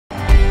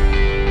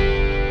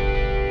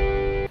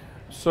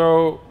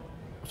So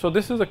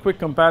this is a quick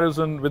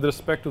comparison with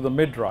respect to the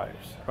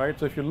mid-drives, right?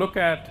 So if you look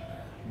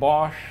at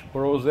Bosch,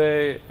 Brose,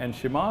 and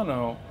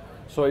Shimano,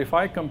 so if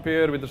I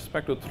compare with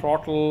respect to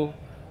throttle,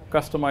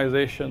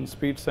 customization,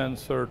 speed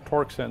sensor,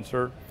 torque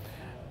sensor,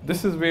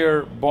 this is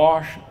where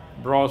Bosch,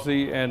 Brose,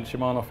 and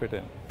Shimano fit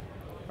in,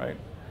 right?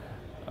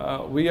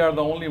 We are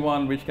the only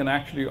one which can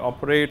actually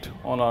operate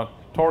on a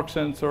torque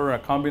sensor, a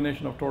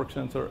combination of torque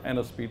sensor, and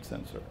a speed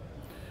sensor.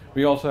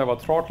 We also have a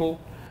throttle,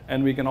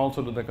 and we can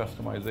also do the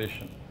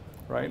customization,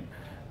 right?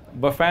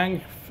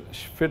 Bafang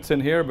fits in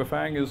here.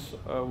 Bafang is,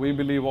 we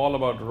believe, all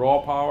about raw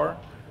power.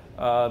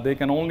 They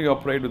can only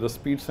operate with a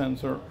speed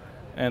sensor,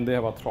 and they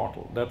have a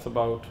throttle. That's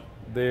about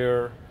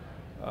their,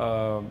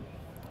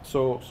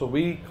 so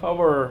we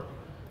cover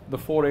the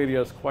 4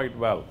 areas quite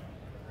well.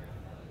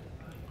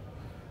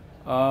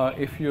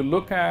 If you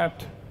look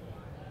at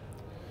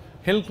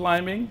hill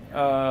climbing,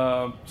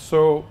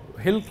 so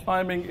hill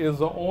climbing is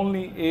the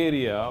only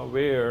area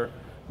where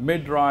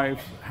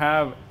mid-drives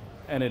have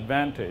an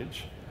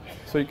advantage.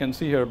 So you can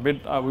see here, we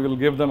will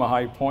give them a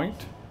high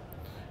point.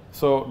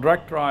 So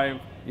direct drive,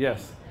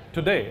 yes,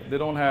 today they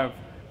don't have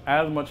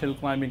as much hill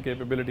climbing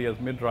capability as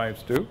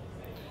mid-drives do.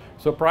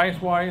 So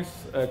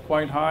price-wise,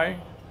 quite high.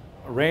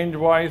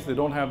 Range-wise, they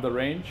don't have the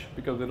range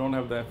because they don't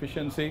have the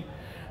efficiency.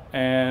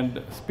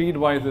 And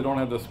speed-wise, they don't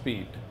have the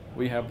speed.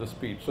 We have the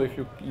speed. So if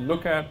you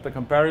look at the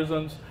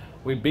comparisons,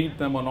 we beat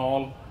them on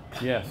all.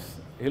 Yes,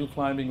 hill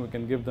climbing, we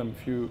can give them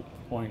a few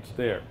points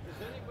there.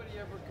 Has anybody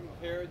ever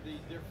compared the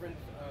difference,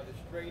 the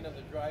strain of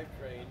the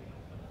drivetrain,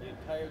 the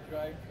entire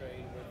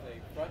drivetrain with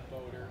a front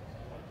motor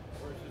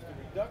versus the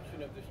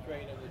reduction of the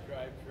strain of the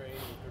drivetrain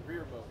with the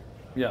rear motor?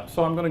 Yeah,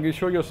 so I'm going to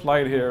show you a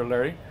slide here,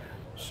 Larry.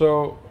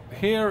 So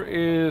here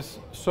is,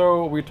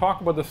 so we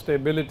talk about the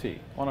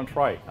stability on a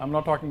trike. I'm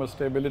not talking about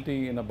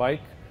stability in a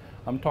bike.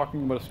 I'm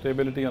talking about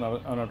stability on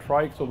a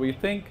trike. So we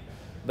think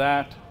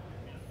that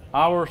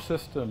our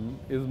system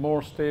is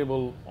more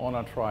stable on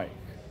a trike,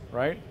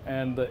 right?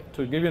 And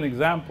to give you an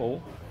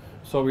example,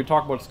 so we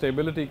talk about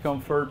stability,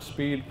 comfort,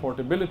 speed,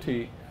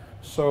 portability.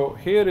 So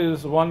here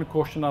is one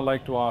question I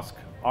like to ask.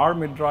 Are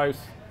mid-drives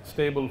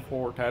stable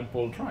for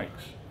TADPOLE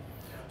trikes?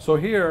 So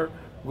here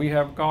we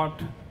have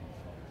got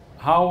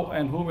how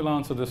and who will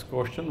answer this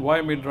question,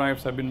 why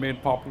mid-drives have been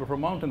made popular for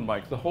mountain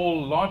bikes. The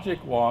whole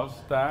logic was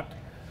that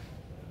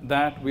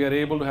we are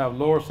able to have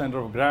lower center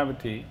of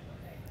gravity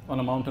on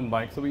a mountain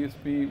bike, so we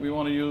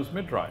want to use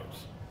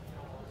mid-drives.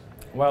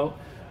 Well,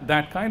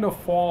 that kind of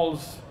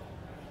falls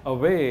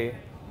away,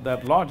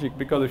 that logic,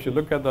 because if you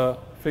look at the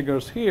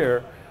figures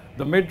here,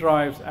 the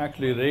mid-drives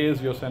actually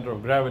raise your center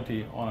of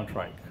gravity on a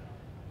trike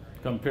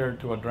compared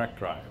to a direct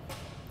drive.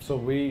 So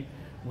we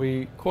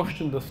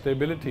question the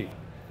stability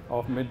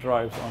of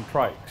mid-drives on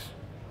trikes.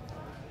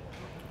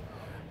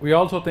 We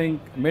also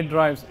think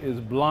mid-drives is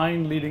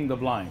blind leading the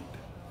blind.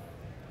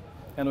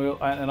 And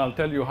I'll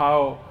tell you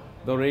how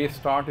the race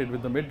started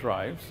with the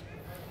mid-drives.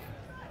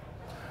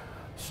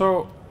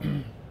 So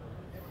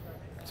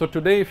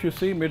today if you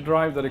see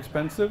mid-drives are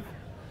expensive,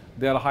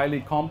 they are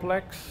highly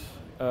complex,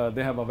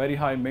 they have a very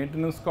high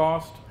maintenance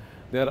cost,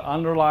 they are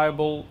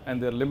unreliable,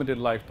 and they're limited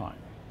lifetime,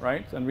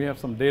 right? And we have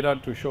some data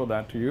to show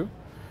that to you.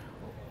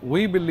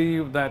 We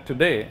believe that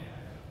today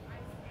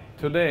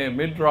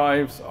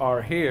mid-drives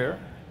are here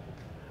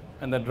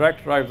and the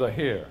direct drives are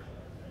here,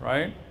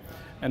 right?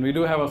 And we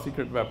do have a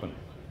secret weapon,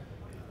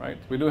 right?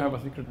 We do have a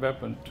secret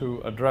weapon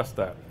to address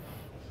that.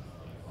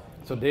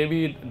 So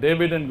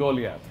David and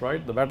Goliath,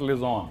 right? The battle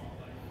is on.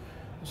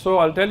 So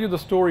I'll tell you the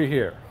story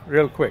here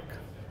real quick.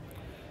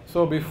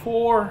 So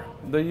before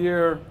the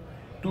year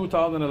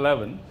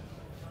 2011,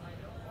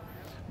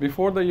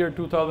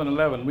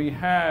 we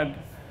had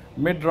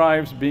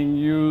mid-drives being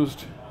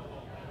used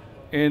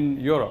in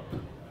Europe,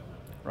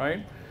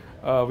 right?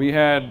 We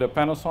had a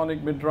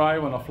Panasonic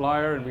mid-drive on a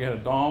Flyer, and we had a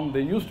Dom.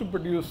 They used to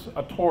produce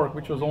a torque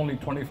which was only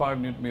 25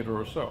 Newton meter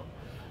or so.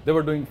 They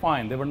were doing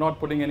fine. They were not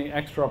putting any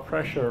extra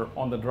pressure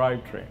on the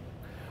drivetrain.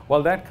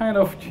 Well, that kind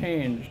of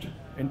changed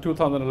in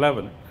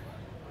 2011.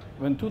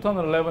 When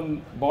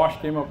 2011, Bosch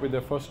came up with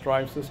their first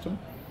drive system.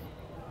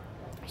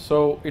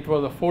 So it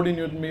was a 40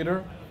 Newton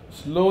meter.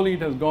 Slowly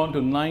it has gone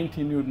to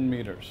 90 Newton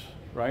meters,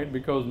 right?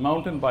 Because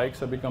mountain bikes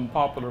have become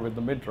popular with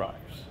the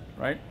mid-drives,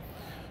 right?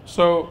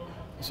 So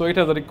it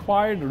has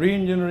required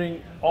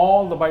re-engineering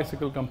all the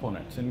bicycle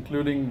components,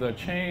 including the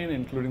chain,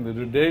 including the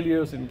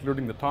derailleurs,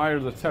 including the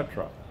tires,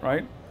 etc.,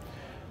 right?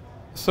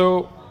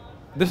 So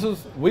this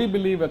is, we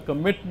believe, a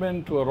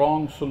commitment to a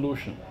wrong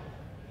solution.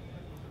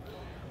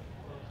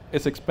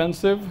 It's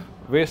expensive,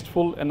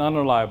 wasteful, and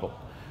unreliable.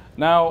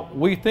 Now,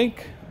 we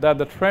think that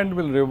the trend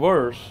will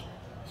reverse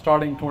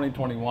starting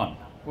 2021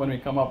 when we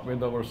come up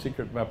with our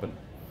secret weapon.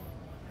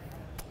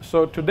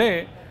 So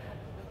today,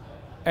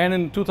 and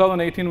in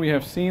 2018, we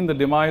have seen the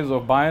demise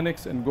of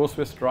Bionics and Go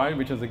Swiss Drive,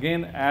 which has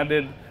again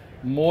added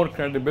more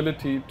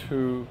credibility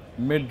to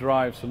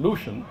mid-drive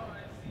solution,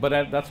 but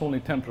that's only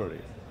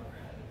temporary.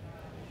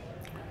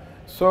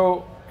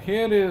 So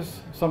here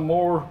is some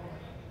more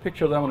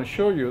pictures I want to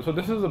show you. So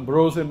this is a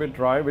Brose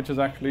mid-drive, which is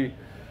actually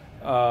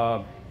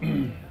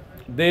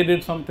they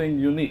did something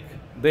unique.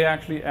 They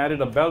actually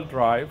added a belt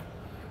drive,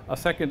 a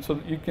second, so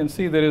you can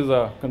see there is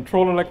a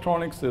control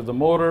electronics, there's a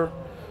motor.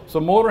 So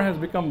motor has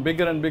become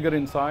bigger and bigger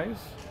in size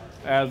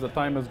as the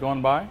time has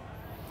gone by.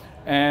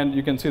 And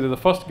you can see there's the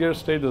first gear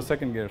stage, the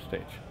second gear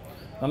stage.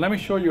 Now let me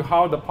show you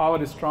how the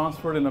power is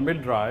transferred in a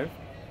mid-drive.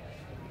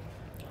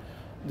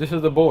 This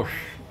is the Bosch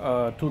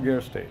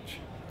 2-gear stage,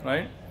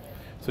 right?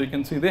 So you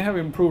can see they have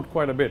improved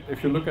quite a bit.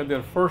 If you look at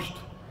their first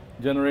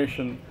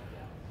generation,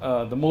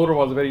 the motor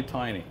was very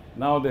tiny.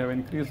 Now they have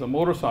increased the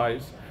motor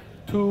size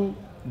to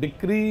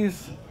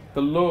decrease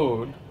the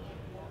load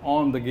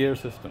on the gear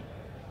system,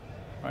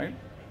 right?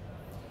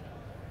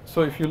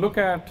 So if you look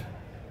at,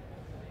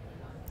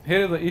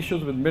 here are the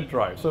issues with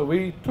mid-drive. So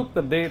we took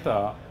the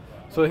data.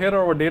 So here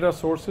are our data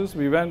sources.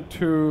 We went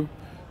to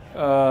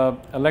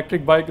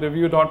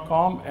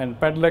electricbikereview.com and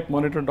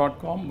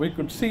pedelecmonitor.com. We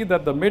could see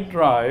that the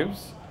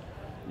mid-drives,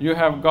 you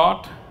have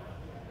got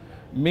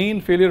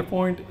mean failure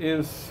point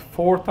is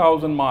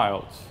 4,000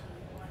 miles.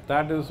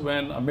 That is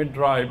when a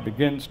mid-drive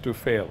begins to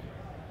fail.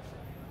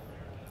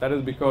 That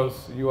is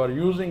because you are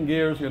using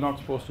gears you're not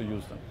supposed to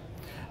use them.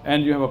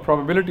 And you have a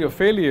probability of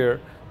failure,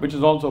 which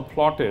is also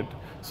plotted.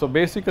 So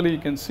basically you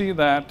can see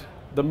that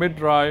the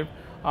mid-drive,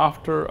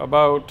 after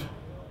about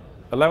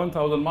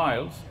 11,000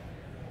 miles,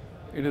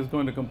 it is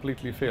going to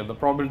completely fail. The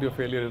probability of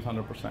failure is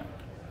 100%,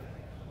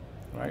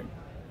 right?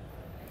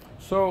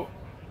 So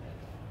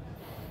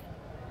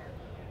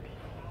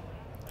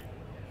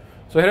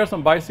here are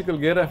some bicycle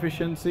gear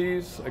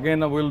efficiencies.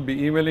 Again, I will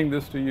be emailing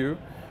this to you,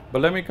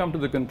 but let me come to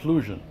the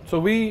conclusion. So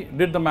we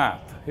did the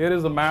math. Here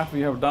is the math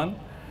we have done.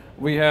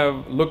 We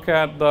have looked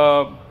at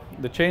the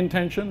chain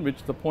tension, which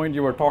is the point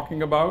you were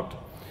talking about.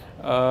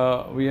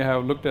 We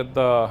have looked at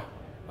the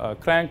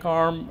crank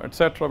arm,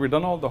 etc. We've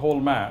done all the whole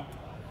math,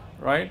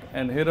 right?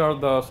 And here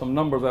are some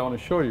numbers I want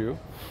to show you.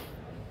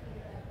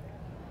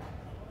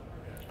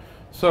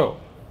 So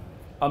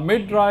a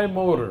mid-drive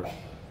motor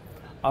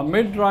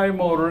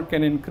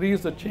can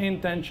increase the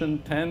chain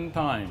tension 10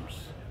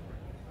 times.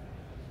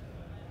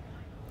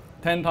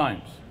 10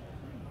 times.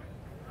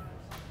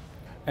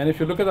 And if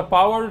you look at the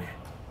power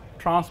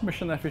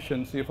transmission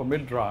efficiency of a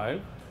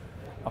mid-drive,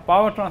 the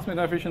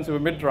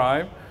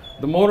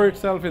motor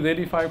itself is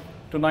 85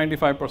 to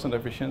 95%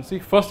 efficiency.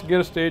 First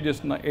gear stage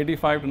is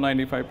 85 to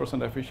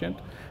 95% efficient.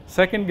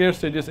 Second gear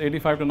stage is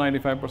 85 to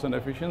 95%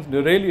 efficient.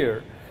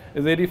 Derailleur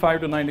is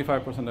 85 to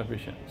 95%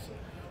 efficient.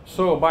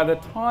 So by the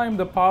time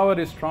the power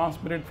is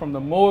transmitted from the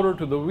motor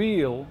to the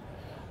wheel,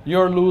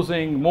 you're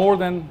losing more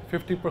than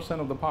 50%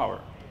 of the power.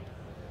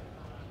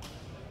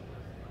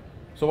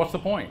 So what's the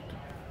point?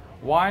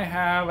 Why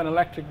have an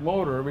electric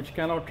motor which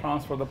cannot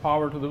transfer the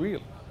power to the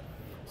wheel?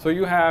 So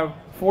you have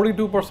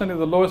 42% is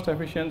the lowest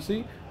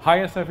efficiency,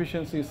 highest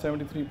efficiency is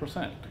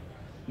 73%.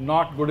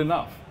 Not good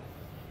enough.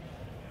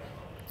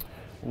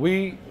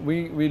 We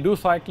do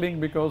cycling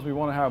because we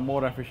want to have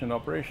more efficient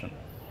operation.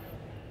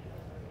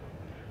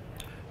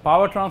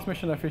 Power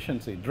transmission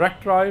efficiency,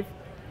 direct drive.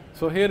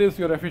 So here is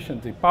your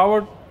efficiency.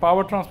 Power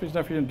transmission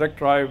efficient direct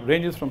drive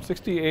ranges from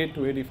 68 to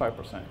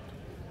 85%.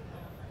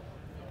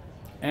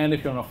 And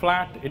if you're on a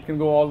flat, it can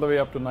go all the way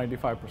up to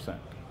 95%.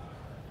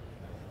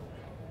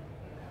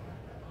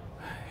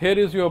 Here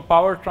is your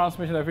power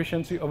transmission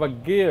efficiency of a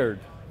geared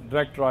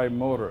direct drive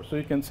motor. So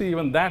you can see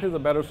even that is a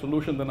better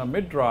solution than a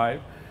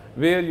mid-drive,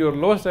 where your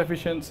lowest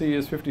efficiency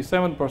is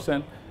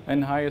 57%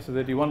 and highest is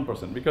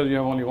 81% because you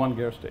have only one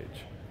gear stage.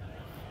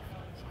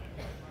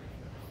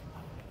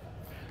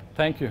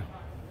 Thank you.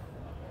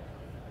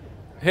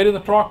 Here is the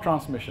torque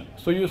transmission.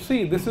 So you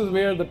see, this is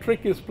where the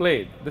trick is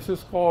played. This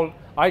is called,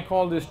 I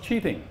call this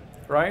cheating,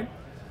 right?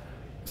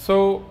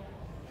 So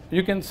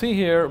you can see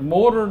here,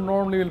 motor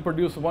normally will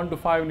produce 1 to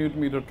 5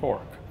 Newton-meter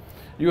torque.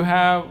 You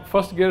have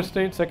first gear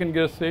stage, second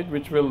gear stage,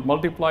 which will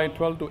multiply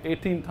 12 to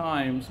 18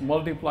 times,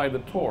 multiply the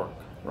torque,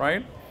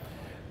 right?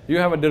 You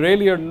have a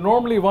derailleur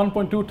normally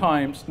 1.2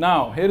 times.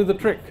 Now, here is the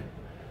trick.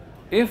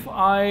 If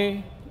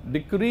I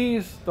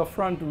decrease the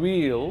front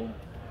wheel,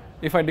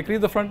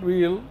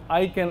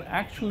 I can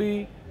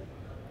actually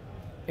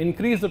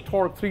increase the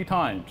torque 3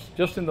 times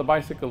just in the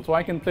bicycle, so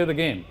I can play the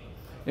game.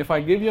 If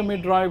I give you a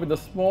mid-drive with a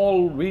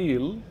small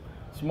wheel,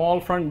 small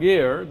front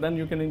gear, then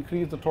you can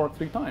increase the torque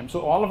 3 times.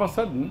 So all of a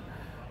sudden,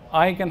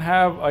 I can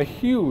have a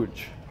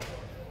huge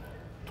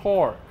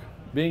torque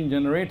being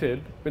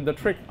generated with the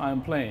trick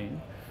I'm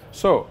playing.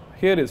 So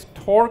here is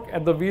torque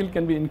at the wheel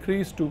can be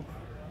increased to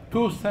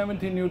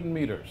 270 Newton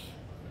meters.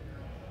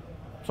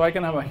 So I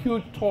can have a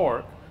huge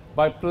torque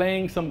by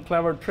playing some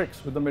clever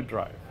tricks with the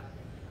mid-drive,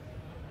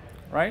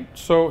 right?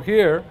 So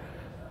here,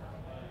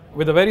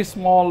 with a very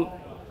smaller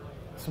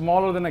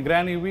than a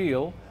granny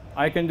wheel,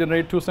 I can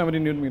generate 270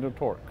 Newton-meter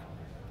torque.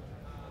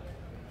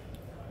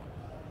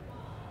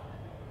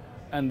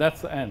 And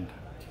that's the end.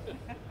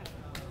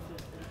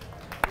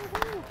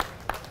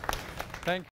 Thank you.